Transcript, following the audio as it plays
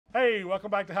Hey, welcome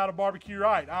back to How to Barbecue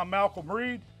Right. I'm Malcom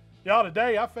Reed. Y'all,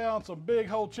 today I found some big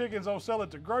whole chickens on sale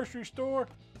at the grocery store.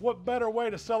 What better way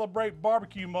to celebrate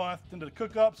barbecue month than to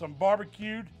cook up some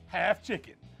barbecued half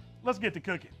chicken? Let's get to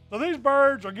cooking. So these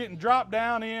birds are getting dropped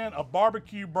down in a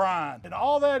barbecue brine. And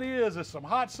all that is some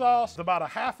hot sauce, about a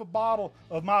half a bottle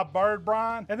of my bird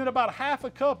brine, and then about a half a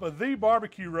cup of the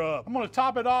barbecue rub. I'm gonna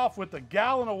top it off with a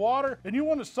gallon of water, and you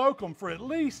wanna soak them for at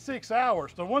least 6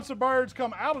 hours. So once the birds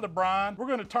come out of the brine, we're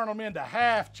gonna turn them into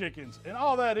half chickens. And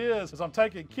all that is I'm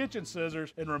taking kitchen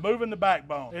scissors and removing the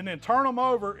backbone, and then turn them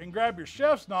over and grab your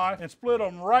chef's knife and split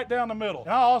them right down the middle.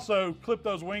 And I also clip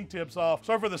those wing tips off.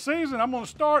 So for the season, I'm gonna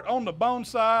start on the bone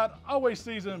side. Always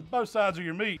season both sides of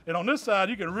your meat. And on this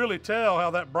side, you can really tell how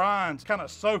that brine's kind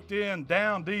of soaked in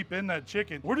down deep in that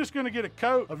chicken. We're just gonna get a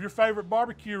coat of your favorite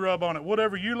barbecue rub on it,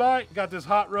 whatever you like. Got this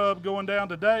hot rub going down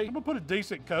today. I'm gonna put a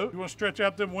decent coat. You wanna stretch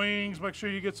out them wings, make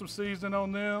sure you get some seasoning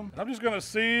on them. And I'm just gonna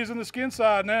season the skin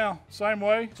side now, same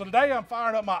way. So today I'm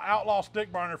firing up my Outlaw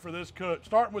stick burner for this cook,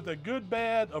 starting with a good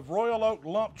bed of Royal Oak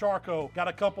lump charcoal. Got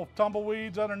a couple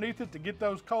tumbleweeds underneath it to get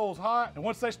those coals hot. And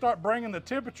once they start bringing the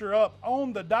temperature up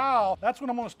on the dial, that's when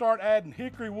I'm gonna start adding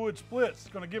hickory wood splits.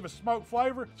 It's gonna give us smoke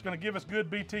flavor. It's gonna give us good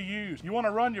BTUs. You wanna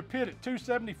run your pit at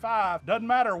 275. Doesn't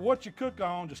matter what you cook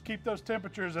on, just keep those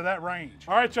temperatures at that range.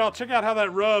 All right, y'all, check out how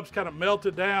that rub's kind of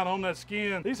melted down on that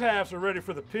skin. These halves are ready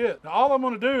for the pit. Now, all I'm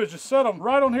gonna do is just set them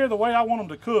right on here the way I want them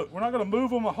to cook. We're not gonna move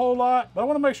them a whole lot, but I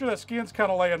wanna make sure that skin's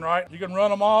kind of laying right. You can run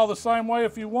them all the same way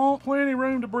if you want. Plenty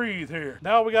room to breathe here.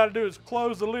 Now all we gotta do is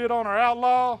close the lid on our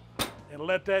Outlaw and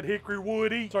let that hickory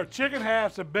wood eat. So our chicken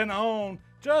halves have been on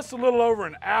just a little over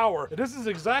an hour. And this is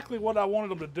exactly what I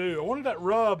wanted them to do. I wanted that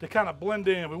rub to kind of blend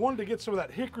in. We wanted to get some of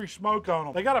that hickory smoke on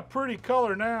them. They got a pretty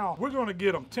color now. We're gonna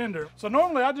get them tender. So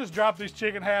normally I just drop these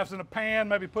chicken halves in a pan,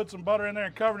 maybe put some butter in there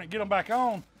and cover it and get them back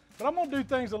on. But I'm gonna do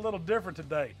things a little different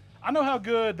today. I know how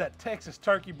good that Texas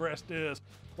turkey breast is,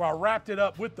 where I wrapped it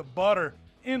up with the butter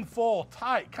in full,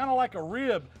 tight, kind of like a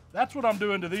rib. That's what I'm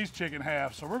doing to these chicken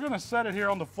halves. So we're gonna set it here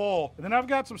on the full. And then I've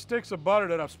got some sticks of butter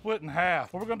that I've split in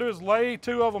half. What we're gonna do is lay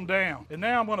 2 of them down. And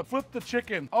now I'm gonna flip the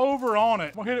chicken over on it.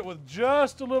 I'm gonna hit it with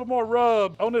just a little more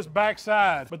rub on this back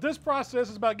side. But this process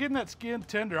is about getting that skin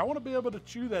tender. I wanna be able to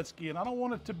chew that skin. I don't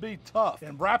want it to be tough.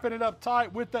 And wrapping it up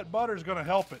tight with that butter is gonna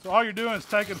help it. So all you're doing is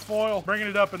taking foil, bringing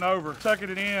it up and over, tucking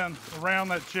it in around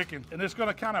that chicken. And it's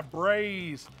gonna kind of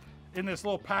braise in this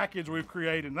little package we've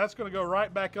created. And that's gonna go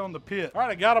right back on the pit. All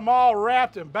right, I got them all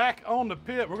wrapped and back on the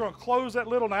pit. We're gonna close that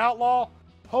lid on the Outlaw,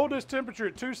 hold this temperature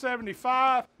at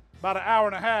 275, about an hour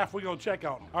and a half, we're gonna check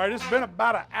on them. All right, it's been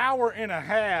about an hour and a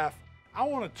half. I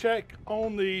wanna check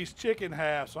on these chicken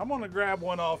halves. So I'm gonna grab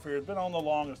one off here. It's been on the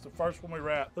longest, the first one we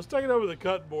wrapped. Let's take it over to the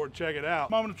cutting board, check it out.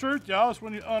 Moment of truth, y'all, is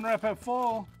when you unwrap that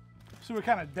full, see what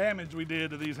kind of damage we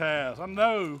did to these halves. I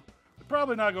know they're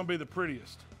probably not gonna be the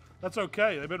prettiest. That's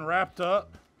okay, they've been wrapped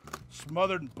up,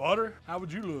 smothered in butter. How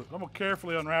would you look? I'm gonna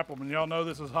carefully unwrap them, and y'all know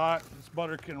this is hot. This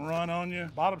butter can run on you.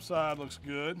 Bottom side looks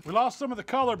good. We lost some of the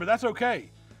color, but that's okay.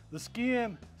 The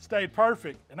skin stayed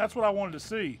perfect, and that's what I wanted to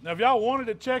see. Now, if y'all wanted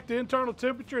to check the internal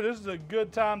temperature, this is a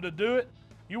good time to do it.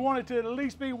 You want it to at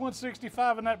least be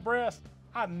 165 in that breast.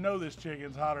 I know this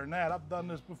chicken's hotter than that. I've done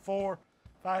this before.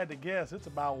 If I had to guess, it's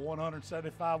about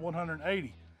 175,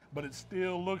 180, but it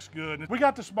still looks good. We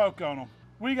got the smoke on them.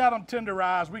 We got them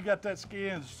tenderized. We got that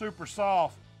skin super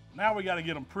soft. Now we got to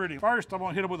get them pretty. First, I'm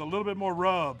gonna hit them with a little bit more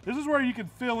rub. This is where you can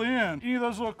fill in any of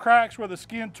those little cracks where the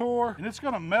skin tore, and it's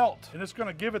gonna melt, and it's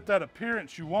gonna give it that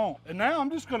appearance you want. And now I'm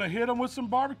just gonna hit them with some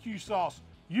barbecue sauce.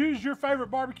 Use your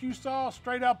favorite barbecue sauce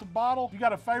straight out the bottle. If you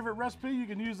got a favorite recipe, you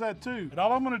can use that too. And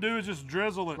all I'm gonna do is just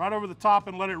drizzle it right over the top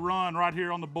and let it run right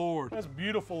here on the board. That's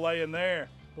beautiful laying there,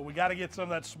 but we gotta get some of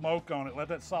that smoke on it. Let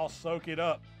that sauce soak it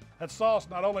up. That sauce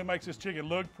not only makes this chicken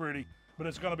look pretty, but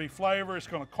it's gonna be flavor, it's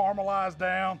gonna caramelize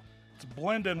down, it's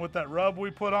blending with that rub we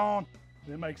put on,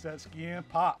 it makes that skin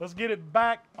pop. Let's get it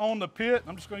back on the pit.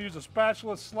 I'm just gonna use a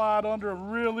spatula, slide under them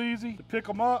real easy to pick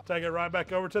them up, take it right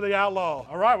back over to the Outlaw.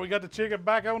 All right, we got the chicken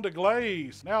back on the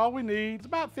glaze. Now all we need is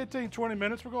about 15, 20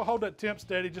 minutes. We're gonna hold that temp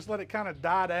steady, just let it kind of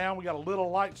die down. We got a little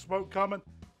light smoke coming.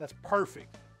 That's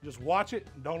perfect. Just watch it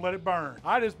and don't let it burn.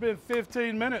 All right, it's been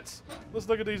 15 minutes. Let's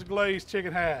look at these glazed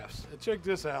chicken halves. And check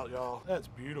this out, y'all. That's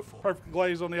beautiful. Perfect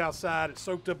glaze on the outside. It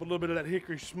soaked up a little bit of that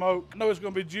hickory smoke. I know it's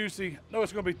gonna be juicy. I know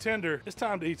it's gonna be tender. It's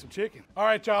time to eat some chicken. All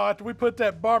right, y'all, after we put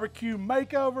that barbecue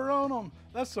makeover on them,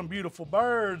 that's some beautiful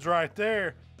birds right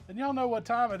there. And y'all know what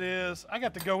time it is. I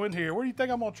got to go in here. What do you think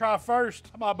I'm gonna try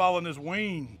first? I'm eyeballing this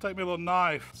wing. Take me a little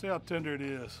knife. See how tender it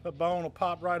is. That bone will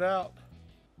pop right out.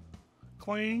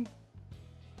 Clean.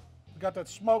 Got that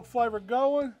smoke flavor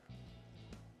going.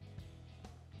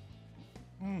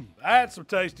 That's some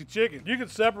tasty chicken. You can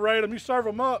separate them, you serve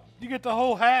them up, you get the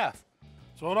whole half.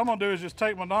 So what I'm gonna do is just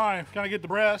take my knife, kind of get the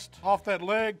breast off that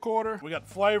leg quarter. We got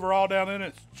flavor all down in it,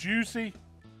 it's juicy.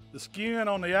 The skin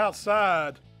on the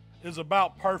outside is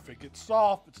about perfect. It's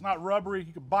soft, it's not rubbery,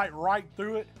 you can bite right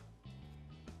through it.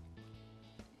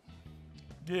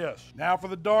 Yes, now for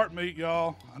the dark meat,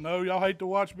 y'all. I know y'all hate to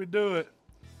watch me do it,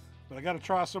 but I gotta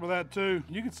try some of that too.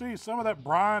 You can see some of that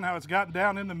brine, how it's gotten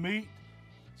down in the meat.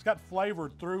 It's got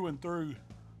flavor through and through.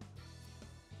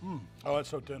 Oh, that's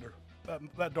so tender.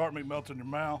 That dark meat melts in your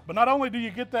mouth. But not only do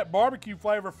you get that barbecue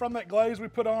flavor from that glaze we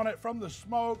put on it, from the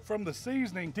smoke, from the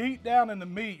seasoning, deep down in the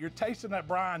meat, you're tasting that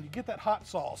brine, you get that hot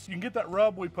sauce, you can get that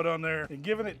rub we put on there, and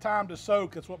giving it time to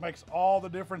soak, it's what makes all the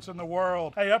difference in the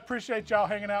world. Hey, I appreciate y'all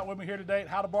hanging out with me here today at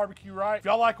How to Barbecue Right. If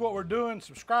y'all like what we're doing,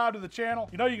 subscribe to the channel.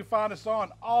 You know you can find us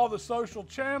on all the social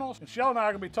channels. And Shell and I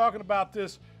are gonna be talking about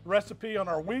this recipe on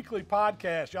our weekly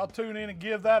podcast. Y'all tune in and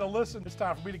give that a listen. It's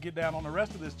time for me to get down on the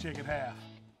rest of this chicken half.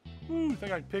 Ooh,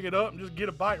 think I can pick it up and just get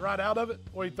a bite right out of it?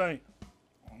 What do you think?